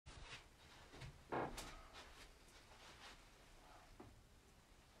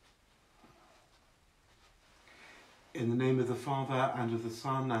In the name of the Father, and of the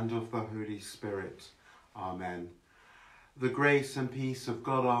Son, and of the Holy Spirit. Amen. The grace and peace of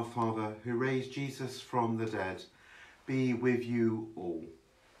God our Father, who raised Jesus from the dead, be with you all.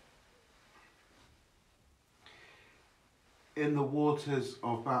 In the waters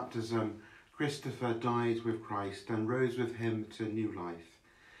of baptism, Christopher died with Christ and rose with him to new life.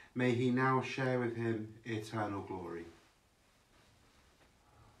 May he now share with him eternal glory.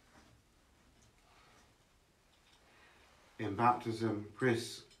 In baptism,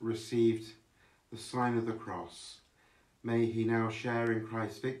 Chris received the sign of the cross. May he now share in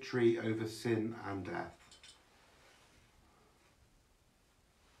Christ's victory over sin and death.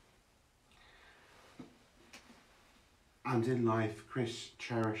 And in life, Chris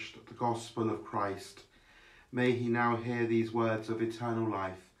cherished the gospel of Christ. May he now hear these words of eternal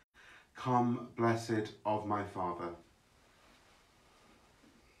life. Come, blessed of my Father.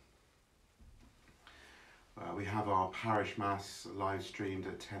 We have our parish mass live streamed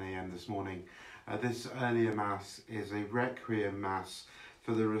at 10 a.m. this morning. This earlier mass is a Requiem Mass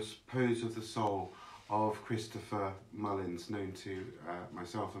for the repose of the soul of Christopher Mullens, known to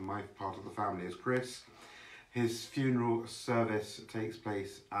myself and my part of the family as Chris. His funeral service takes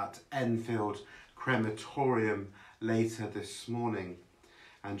place at Enfield Crematorium later this morning.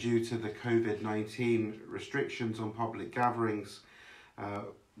 And due to the COVID-19 restrictions on public gatherings,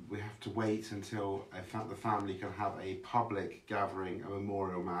 we have to wait until the family can have a public gathering, a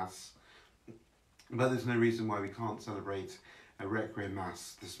memorial mass. But there's no reason why we can't celebrate a Requiem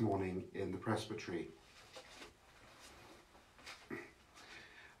Mass this morning in the presbytery.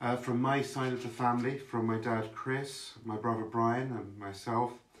 From my side of the family, from my dad Chris, my brother Brian and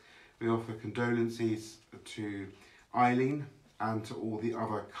myself, we offer condolences to Eileen and to all the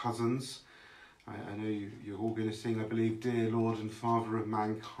other cousins. I know you're all going to sing, I believe, Dear Lord and Father of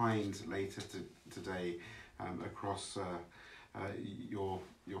Mankind later today across your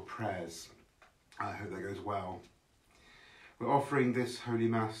prayers. I hope that goes well. We're offering this Holy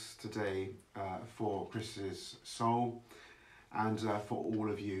Mass today for Chris's soul and for all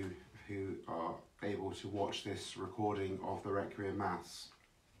of you who are able to watch this recording of the Requiem Mass.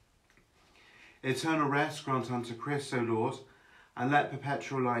 Eternal rest grant unto Chris, O Lord, and let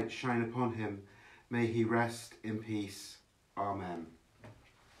perpetual light shine upon him. May he rest in peace. Amen.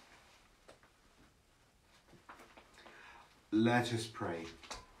 Let us pray.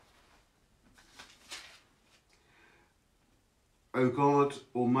 O God,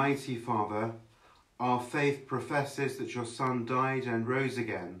 Almighty Father, our faith professes that your Son died and rose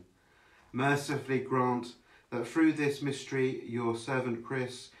again. Mercifully grant that through this mystery your servant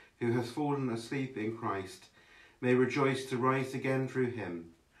Chris, who has fallen asleep in Christ, may rejoice to rise again through him,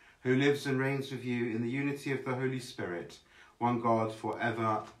 who lives and reigns with you in the unity of the Holy Spirit, one God, for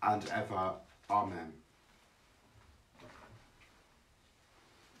ever and ever. Amen.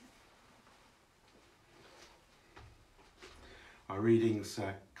 Our readings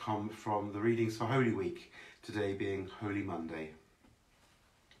come from the readings for Holy Week, today being Holy Monday.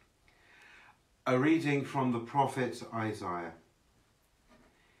 A reading from the prophet Isaiah.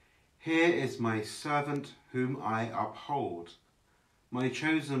 Here is my servant whom I uphold, my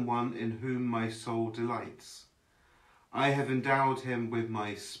chosen one in whom my soul delights. I have endowed him with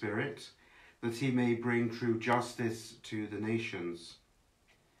my spirit, that he may bring true justice to the nations.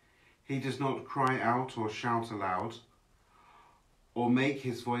 He does not cry out or shout aloud, or make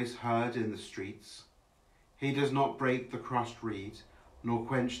his voice heard in the streets. He does not break the crushed reed, nor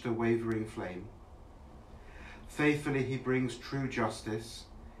quench the wavering flame. Faithfully he brings true justice.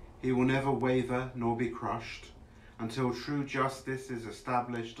 He will never waver nor be crushed, until true justice is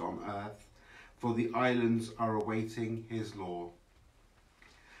established on earth, for the islands are awaiting his law.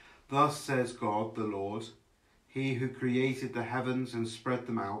 Thus says God the Lord, he who created the heavens and spread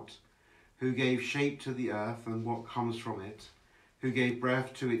them out, who gave shape to the earth and what comes from it, who gave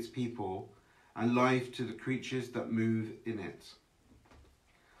breath to its people and life to the creatures that move in it.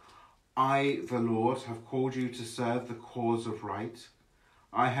 I, the Lord, have called you to serve the cause of right.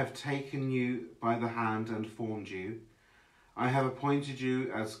 I have taken you by the hand and formed you. I have appointed you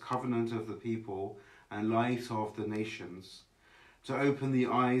as covenant of the people and light of the nations, to open the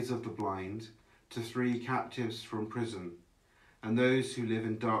eyes of the blind, to free captives from prison, and those who live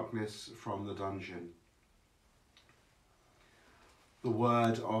in darkness from the dungeon. The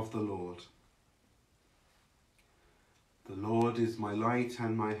word of the Lord. The Lord is my light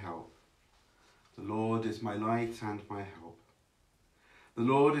and my help. The Lord is my light and my help. The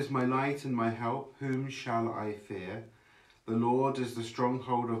Lord is my light and my help, whom shall I fear? The Lord is the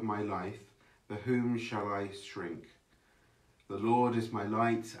stronghold of my life, for whom shall I shrink? The Lord is my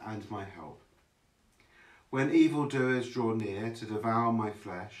light and my help. When evildoers draw near to devour my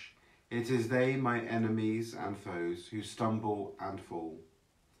flesh, it is they, my enemies and foes, who stumble and fall.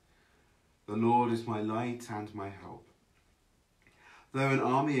 The Lord is my light and my help. Though an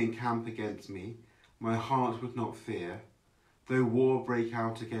army encamp against me, my heart would not fear. Though war break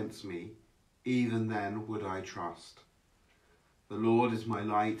out against me, even then would I trust. The Lord is my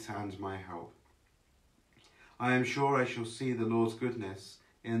light and my help. I am sure I shall see the Lord's goodness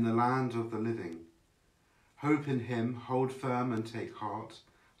in the land of the living. Hope in him, hold firm and take heart.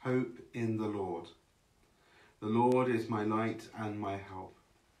 Hope in the Lord. The Lord is my light and my help.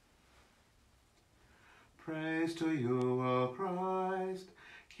 Praise to you, O Christ,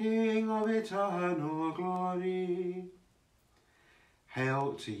 King of eternal glory.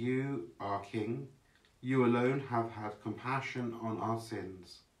 Hail to you, our King. You alone have had compassion on our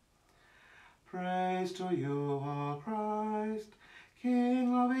sins. Praise to you, O Christ,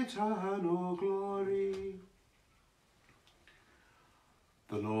 King of eternal glory.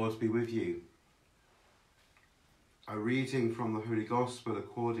 The Lord be with you. A reading from the Holy Gospel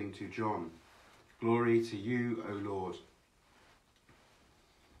according to John. Glory to you, O Lord.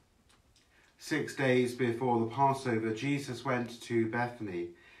 6 days before the Passover, Jesus went to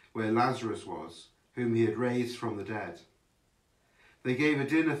Bethany, where Lazarus was, whom he had raised from the dead. They gave a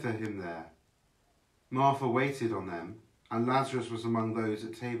dinner for him there. Martha waited on them, and Lazarus was among those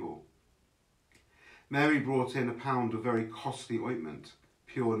at table. Mary brought in a pound of very costly ointment,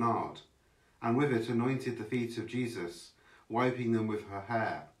 pure nard, and with it anointed the feet of Jesus, wiping them with her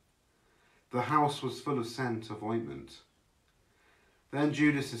hair. The house was full of scent of ointment. Then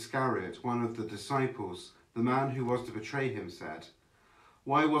Judas Iscariot, one of the disciples, the man who was to betray him, said,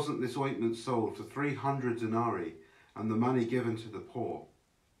 "Why wasn't this ointment sold for 300 denarii and the money given to the poor?"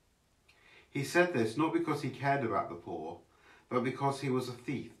 He said this not because he cared about the poor, but because he was a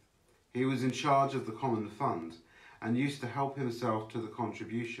thief. He was in charge of the common fund and used to help himself to the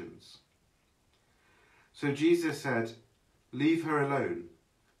contributions. So Jesus said, "Leave her alone.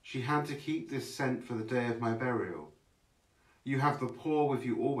 She had to keep this scent for the day of my burial. You have the poor with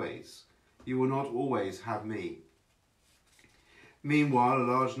you always. You will not always have me." Meanwhile, a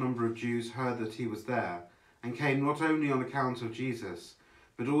large number of Jews heard that he was there and came not only on account of Jesus,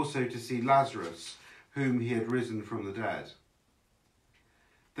 but also to see Lazarus, whom he had risen from the dead.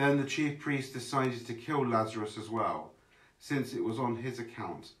 Then the chief priests decided to kill Lazarus as well, since it was on his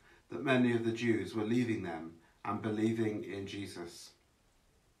account that many of the Jews were leaving them and believing in Jesus.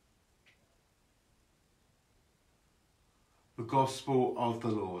 The Gospel of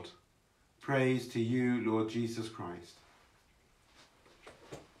the Lord. Praise to you, Lord Jesus Christ.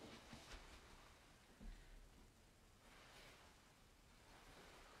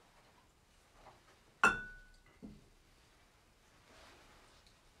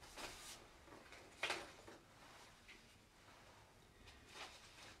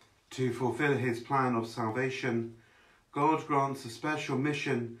 To fulfill his plan of salvation, God grants a special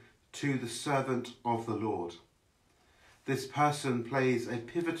mission to the servant of the Lord. This person plays a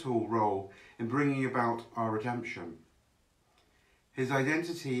pivotal role in bringing about our redemption. His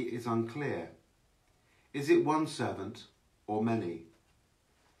identity is unclear. Is it one servant or many?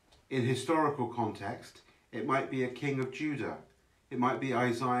 In historical context, it might be a king of Judah, it might be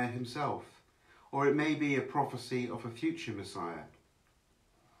Isaiah himself, or it may be a prophecy of a future Messiah.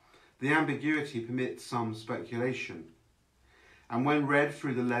 The ambiguity permits some speculation, and when read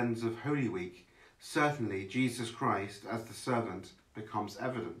through the lens of Holy Week, certainly Jesus Christ as the servant becomes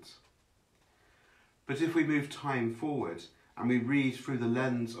evident. But if we move time forward and we read through the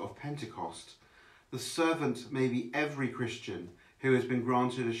lens of Pentecost, the servant may be every Christian who has been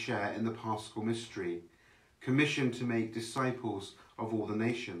granted a share in the Paschal mystery, commissioned to make disciples of all the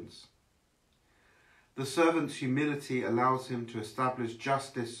nations. The servant's humility allows him to establish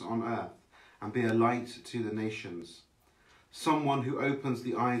justice on earth and be a light to the nations, someone who opens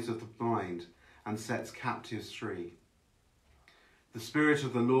the eyes of the blind and sets captives free. The Spirit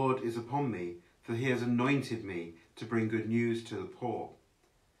of the Lord is upon me, for he has anointed me to bring good news to the poor.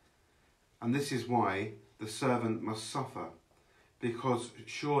 And this is why the servant must suffer, because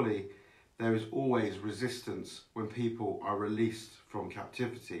surely there is always resistance when people are released from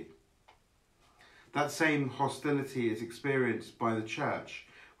captivity. That same hostility is experienced by the Church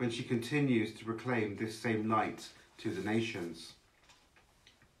when she continues to proclaim this same light to the nations.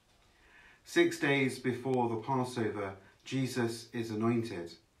 6 days before the Passover, Jesus is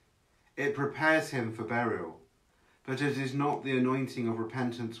anointed. It prepares him for burial, but it is not the anointing of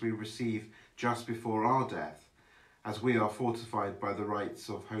repentance we receive just before our death, as we are fortified by the rites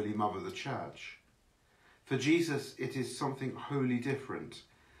of Holy Mother the Church. For Jesus, it is something wholly different,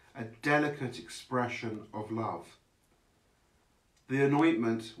 a delicate expression of love. The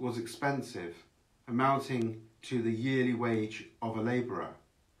anointment was expensive, amounting to the yearly wage of a labourer,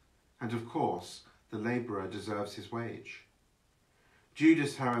 and of course the labourer deserves his wage.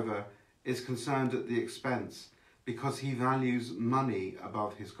 Judas, however, is concerned at the expense because he values money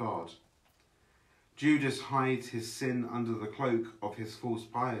above his God. Judas hides his sin under the cloak of his false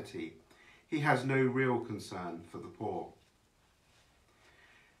piety. He has no real concern for the poor.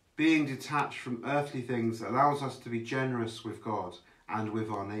 Being detached from earthly things allows us to be generous with God and with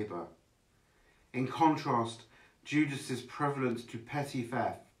our neighbour. In contrast, Judas's prevalence to petty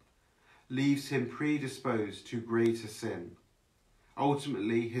theft leaves him predisposed to greater sin.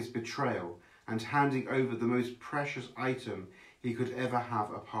 Ultimately, his betrayal and handing over the most precious item he could ever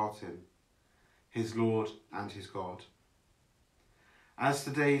have a part in, his Lord and his God. As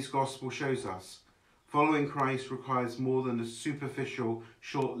today's gospel shows us, following Christ requires more than a superficial,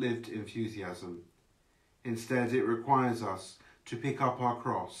 short-lived enthusiasm. Instead, it requires us to pick up our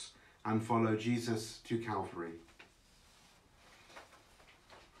cross and follow Jesus to Calvary.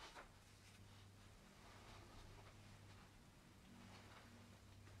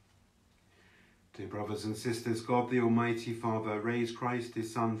 Dear brothers and sisters, God the Almighty Father raised Christ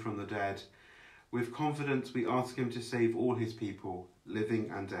his Son from the dead. With confidence we ask him to save all his people,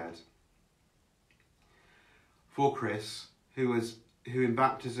 living and dead. For Chris, who in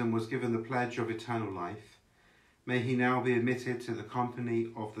baptism was given the pledge of eternal life, may he now be admitted to the company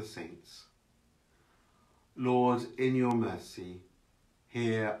of the saints. Lord, in your mercy,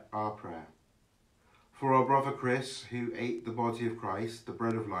 hear our prayer. For our brother Chris, who ate the body of Christ, the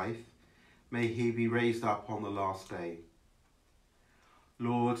bread of life, may he be raised up on the last day.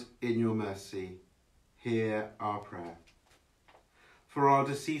 Lord, in your mercy, hear our prayer. For our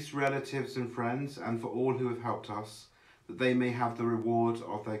deceased relatives and friends, and for all who have helped us, that they may have the reward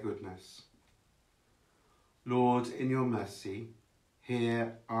of their goodness. Lord, in your mercy,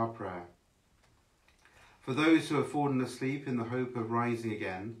 hear our prayer. For those who have fallen asleep in the hope of rising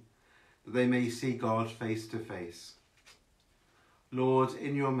again, that they may see God face to face. Lord,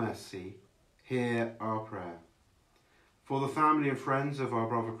 in your mercy, hear our prayer. For the family and friends of our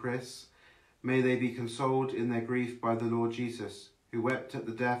brother Chris, may they be consoled in their grief by the Lord Jesus, who wept at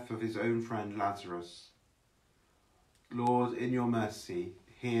the death of his own friend Lazarus. Lord, in your mercy,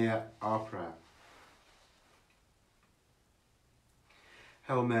 hear our prayer.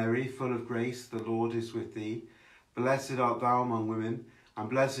 Hail Mary, full of grace, the Lord is with thee. Blessed art thou among women, and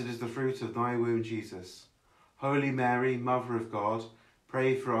blessed is the fruit of thy womb, Jesus. Holy Mary, Mother of God,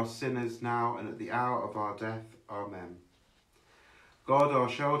 pray for us sinners now and at the hour of our death. Amen. God, our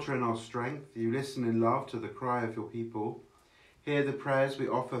shelter and our strength, you listen in love to the cry of your people. Hear the prayers we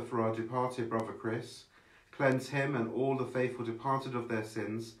offer for our departed brother Chris. Cleanse him and all the faithful departed of their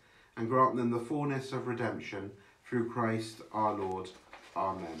sins, and grant them the fullness of redemption through Christ our Lord.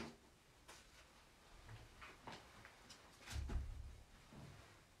 Amen.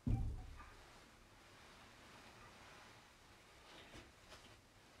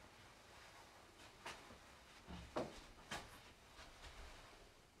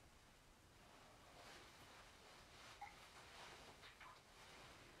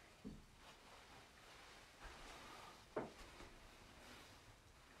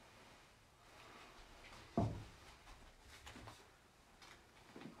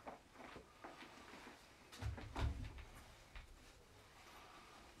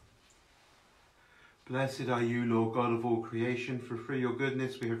 Blessed are you, Lord God of all creation, for through your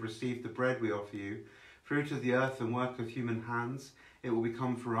goodness we have received the bread we offer you. Fruit of the earth and work of human hands, it will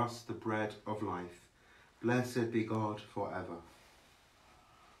become for us the bread of life. Blessed be God forever.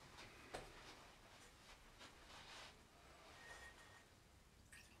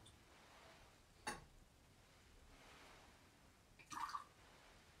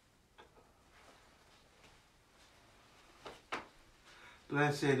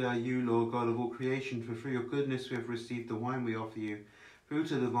 Blessed are you, Lord God of all creation, for through your goodness we have received the wine we offer you.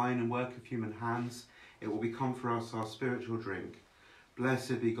 Fruit of the vine and work of human hands, it will become for us our spiritual drink.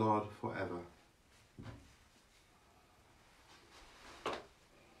 Blessed be God forever.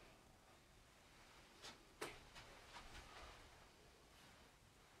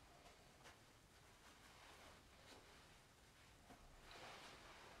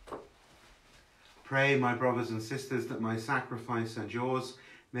 Pray, my brothers and sisters, that my sacrifice and yours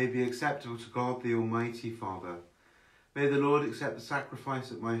may be acceptable to God, the Almighty Father. May the Lord accept the sacrifice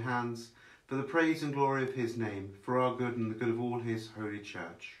at my hands for the praise and glory of his name, for our good and the good of all his holy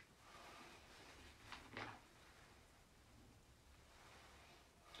church.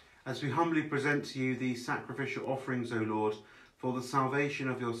 As we humbly present to you these sacrificial offerings, O Lord, For the salvation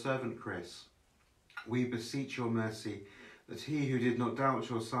of your servant Chris, we beseech your mercy, that he who did not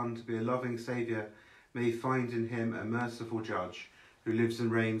doubt your Son to be a loving Saviour may find in him a merciful judge, who lives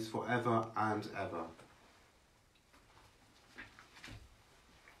and reigns for ever and ever.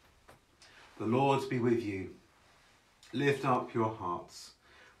 The Lord be with you. Lift up your hearts.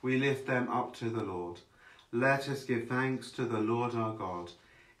 We lift them up to the Lord. Let us give thanks to the Lord our God.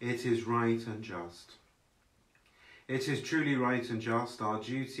 It is right and just. It is truly right and just, our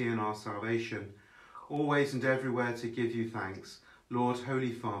duty and our salvation, always and everywhere to give you thanks, Lord,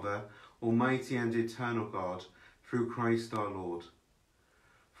 Holy Father, Almighty and eternal God, through Christ our Lord.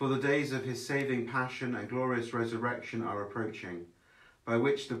 For the days of his saving passion and glorious resurrection are approaching, by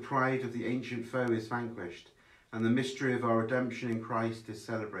which the pride of the ancient foe is vanquished, and the mystery of our redemption in Christ is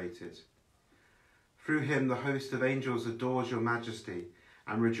celebrated. Through him the host of angels adores your majesty,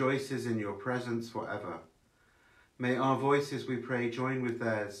 and rejoices in your presence forever. May our voices, we pray, join with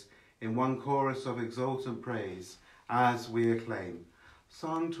theirs in one chorus of exultant praise, as we acclaim,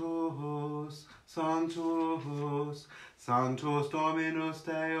 Sanctus, Sanctus, Sanctus Dominus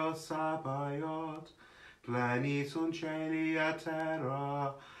Deus Sabaoth, pleni sunt caeli et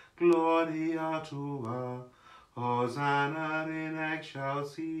terra, gloria tua, Hosanna in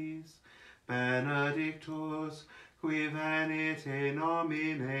excelsis, benedictus, qui venit in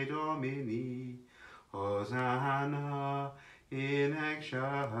nomine Domini, Hosanna in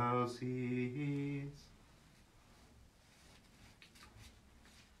excelsis.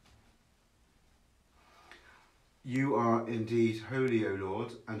 You are indeed holy, O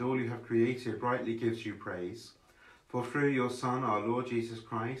Lord, and all you have created rightly gives you praise. For through your Son, our Lord Jesus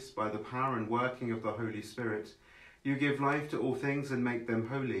Christ, by the power and working of the Holy Spirit, you give life to all things and make them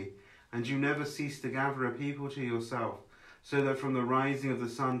holy, and you never cease to gather a people to yourself, so that from the rising of the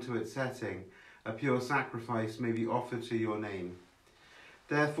sun to its setting, a pure sacrifice may be offered to your name.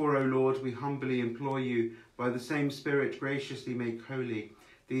 Therefore, O Lord, we humbly implore you, by the same Spirit graciously make holy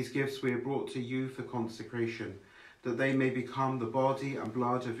these gifts we have brought to you for consecration, that they may become the body and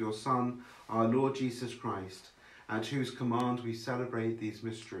blood of your Son, our Lord Jesus Christ, at whose command we celebrate these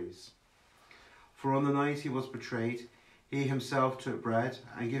mysteries. For on the night he was betrayed, he himself took bread,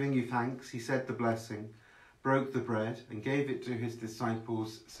 and giving you thanks, he said the blessing, broke the bread, and gave it to his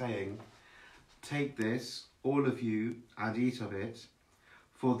disciples, saying, Take this, all of you, and eat of it,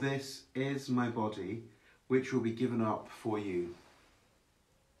 for this is my body, which will be given up for you.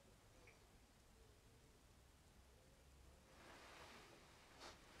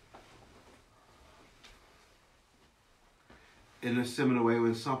 In a similar way,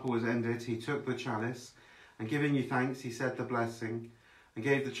 when supper was ended, he took the chalice, and giving you thanks, he said the blessing, and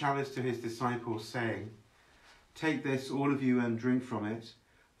gave the chalice to his disciples, saying, Take this, all of you, and drink from it,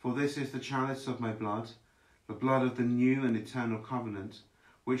 for this is the chalice of my blood, the blood of the new and eternal covenant,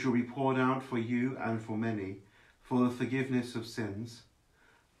 which will be poured out for you and for many, for the forgiveness of sins.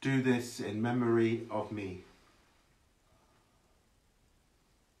 Do this in memory of me.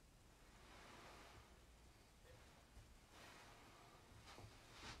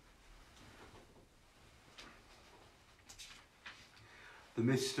 The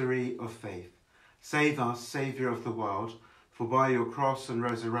mystery of faith. Save us, Saviour of the world, for by your cross and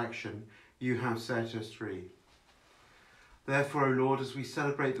resurrection you have set us free. Therefore, O Lord, as we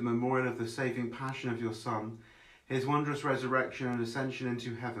celebrate the memorial of the saving passion of your Son, his wondrous resurrection and ascension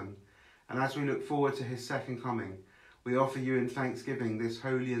into heaven, and as we look forward to his second coming, we offer you in thanksgiving this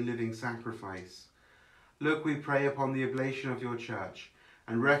holy and living sacrifice. Look, we pray, upon the oblation of your church,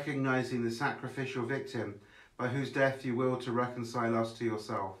 and recognizing the sacrificial victim by whose death you will to reconcile us to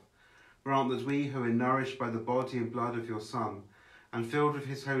yourself, grant that we who are nourished by the body and blood of your Son, and filled with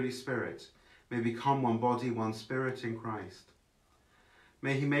his Holy Spirit, may become one body, one spirit in Christ.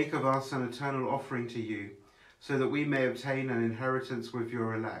 May he make of us an eternal offering to you, so that we may obtain an inheritance with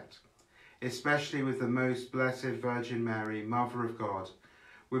your elect, especially with the most blessed Virgin Mary, Mother of God,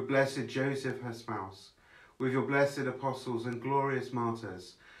 with blessed Joseph, her spouse, with your blessed apostles and glorious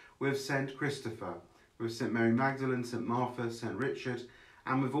martyrs, with Saint Christopher, with St. Mary Magdalene, St. Martha, St. Richard,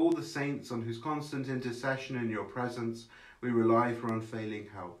 and with all the saints on whose constant intercession in your presence we rely for unfailing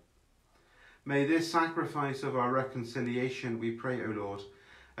help. May this sacrifice of our reconciliation, we pray, O Lord,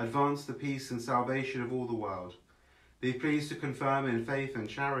 advance the peace and salvation of all the world. Be pleased to confirm in faith and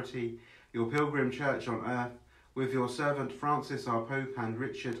charity your pilgrim church on earth, with your servant Francis our Pope and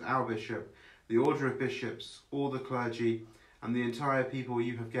Richard our Bishop, the order of bishops, all the clergy, and the entire people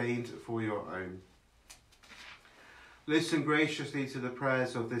you have gained for your own. Listen graciously to the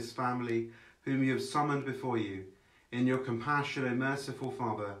prayers of this family, whom you have summoned before you. In your compassion, O merciful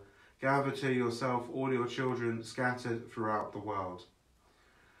Father, Gather to yourself all your children scattered throughout the world.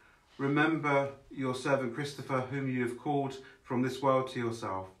 Remember your servant Christopher, whom you have called from this world to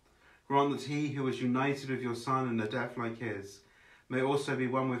yourself. Grant that he who was united with your Son in a death like his may also be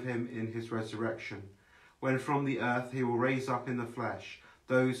one with him in his resurrection, when from the earth he will raise up in the flesh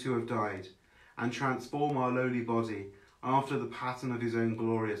those who have died, and transform our lowly body after the pattern of his own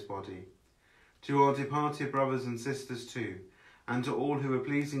glorious body. To our departed brothers and sisters too, and to all who are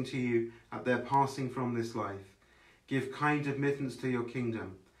pleasing to you at their passing from this life, give kind admittance to your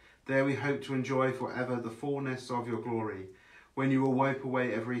kingdom. There we hope to enjoy for ever the fullness of your glory, when you will wipe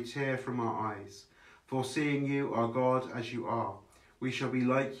away every tear from our eyes. For seeing you, our God, as you are, we shall be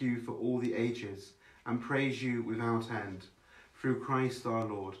like you for all the ages, and praise you without end. Through Christ our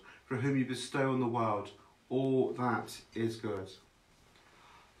Lord, for whom you bestow on the world all that is good.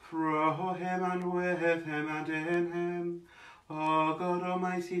 Through him and with him and in him, O God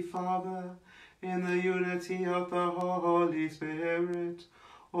Almighty Father, in the unity of the Holy Spirit,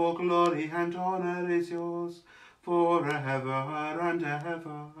 all glory and honour is yours, forever and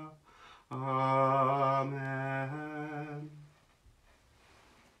ever. Amen.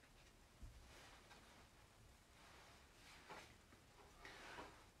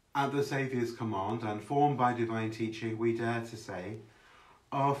 At the Saviour's command, and formed by divine teaching, we dare to say,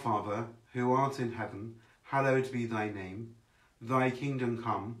 Our Father, who art in heaven, hallowed be thy name. Thy kingdom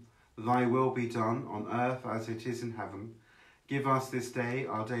come, thy will be done on earth as it is in heaven. Give us this day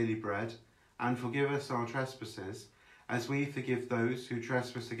our daily bread, and forgive us our trespasses, as we forgive those who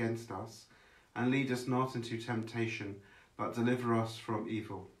trespass against us. And lead us not into temptation, but deliver us from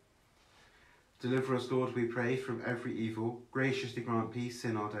evil. Deliver us, Lord, we pray, from every evil. Graciously grant peace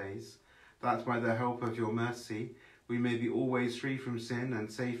in our days, that by the help of your mercy we may be always free from sin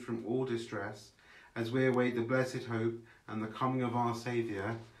and safe from all distress, as we await the blessed hope and the coming of our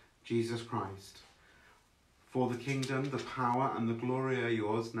Saviour, Jesus Christ. For the kingdom, the power, and the glory are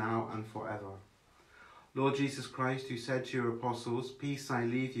yours, now and forever. Lord Jesus Christ, who said to your apostles, Peace I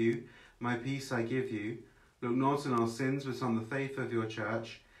leave you, my peace I give you, look not on our sins, but on the faith of your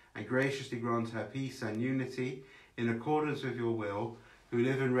church, and graciously grant her peace and unity, in accordance with your will, who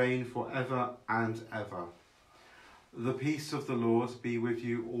live and reign for ever and ever. The peace of the Lord be with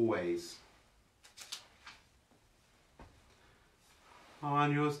you always.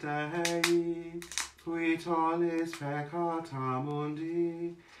 Agnus Dei, qui tollis peccata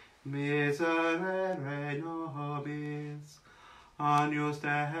mundi, miserere nobis. Agnus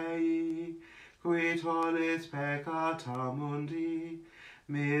Dei, qui tollis peccata mundi,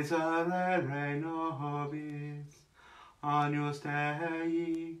 miserere nobis. Agnus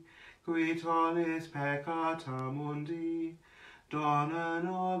Dei, qui tollis peccata mundi, dona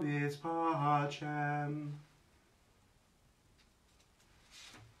nobis pacem.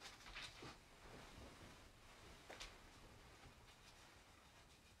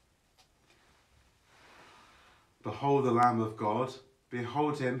 Behold the Lamb of God,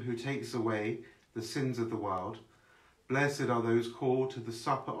 behold him who takes away the sins of the world. Blessed are those called to the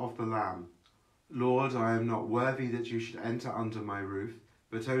supper of the Lamb. Lord, I am not worthy that you should enter under my roof,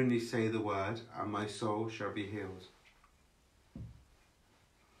 but only say the word, and my soul shall be healed.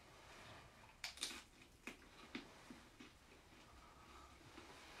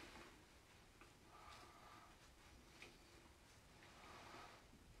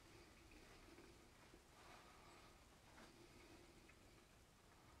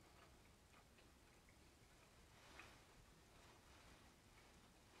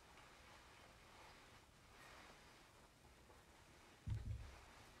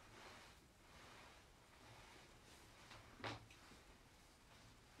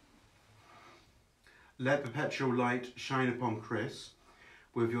 Let perpetual light shine upon Chris,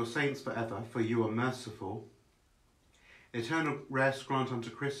 with your saints forever, for you are merciful. Eternal rest grant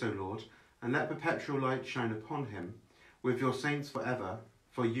unto Chris, O Lord, and let perpetual light shine upon him, with your saints forever,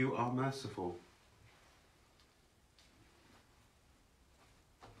 for you are merciful.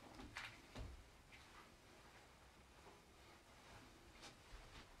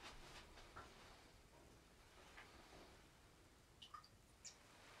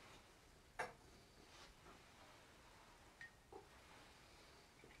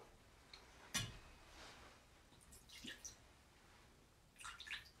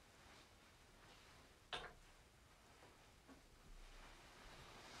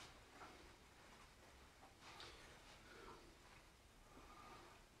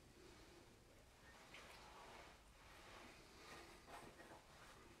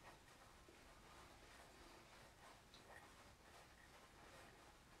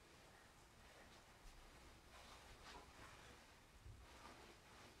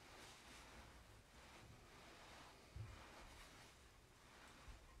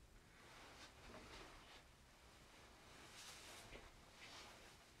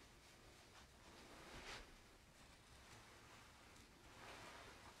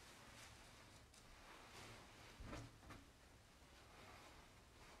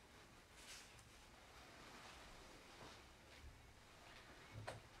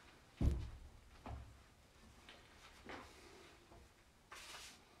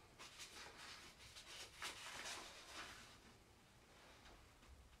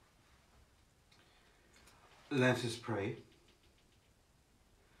 Let us pray.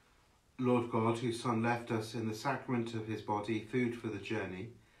 Lord God, whose Son left us in the sacrament of his body food for the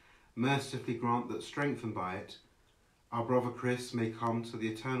journey, mercifully grant that, strengthened by it, our brother Chris may come to the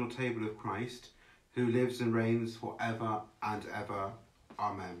eternal table of Christ, who lives and reigns for ever and ever.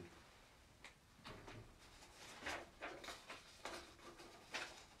 Amen.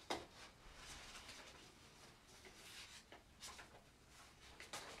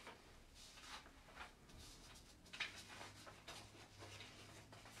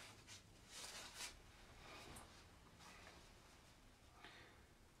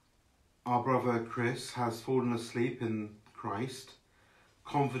 Our brother Chris has fallen asleep in Christ.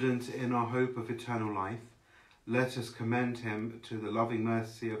 Confident in our hope of eternal life, let us commend him to the loving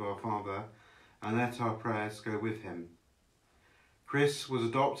mercy of our Father, and let our prayers go with him. Chris was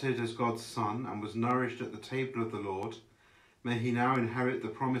adopted as God's son and was nourished at the table of the Lord. May he now inherit the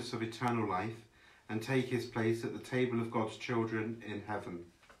promise of eternal life and take his place at the table of God's children in heaven.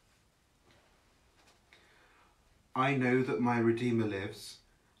 I know that my Redeemer lives,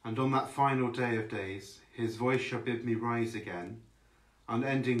 and on that final day of days, his voice shall bid me rise again,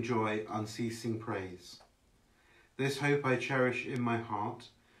 unending joy, unceasing praise. This hope I cherish in my heart,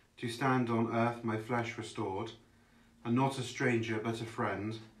 to stand on earth my flesh restored, and not a stranger but a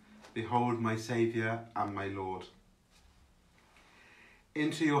friend, behold my Saviour and my Lord.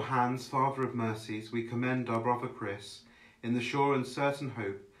 Into your hands, Father of mercies, we commend our brother Chris, in the sure and certain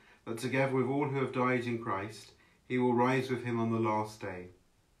hope that together with all who have died in Christ, he will rise with him on the last day.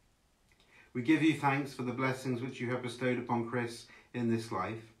 We give you thanks for the blessings which you have bestowed upon Chris in this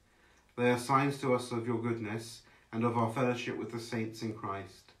life. They are signs to us of your goodness and of our fellowship with the saints in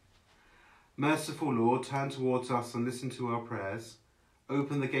Christ. Merciful Lord, turn towards us and listen to our prayers.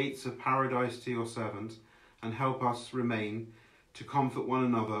 Open the gates of paradise to your servant and help us remain to comfort one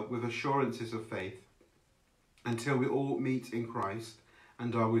another with assurances of faith until we all meet in Christ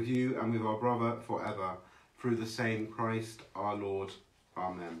and are with you and with our brother forever, through the same Christ our Lord.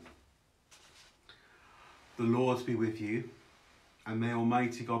 Amen. The Lord be with you, and may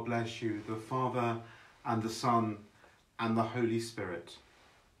Almighty God bless you, the Father and the Son and the Holy Spirit.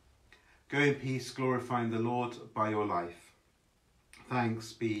 Go in peace, glorifying the Lord by your life.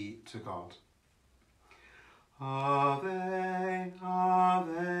 Thanks be to God. Ave,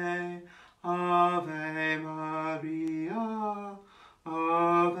 Ave, Ave Maria,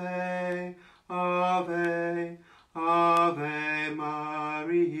 Ave, Ave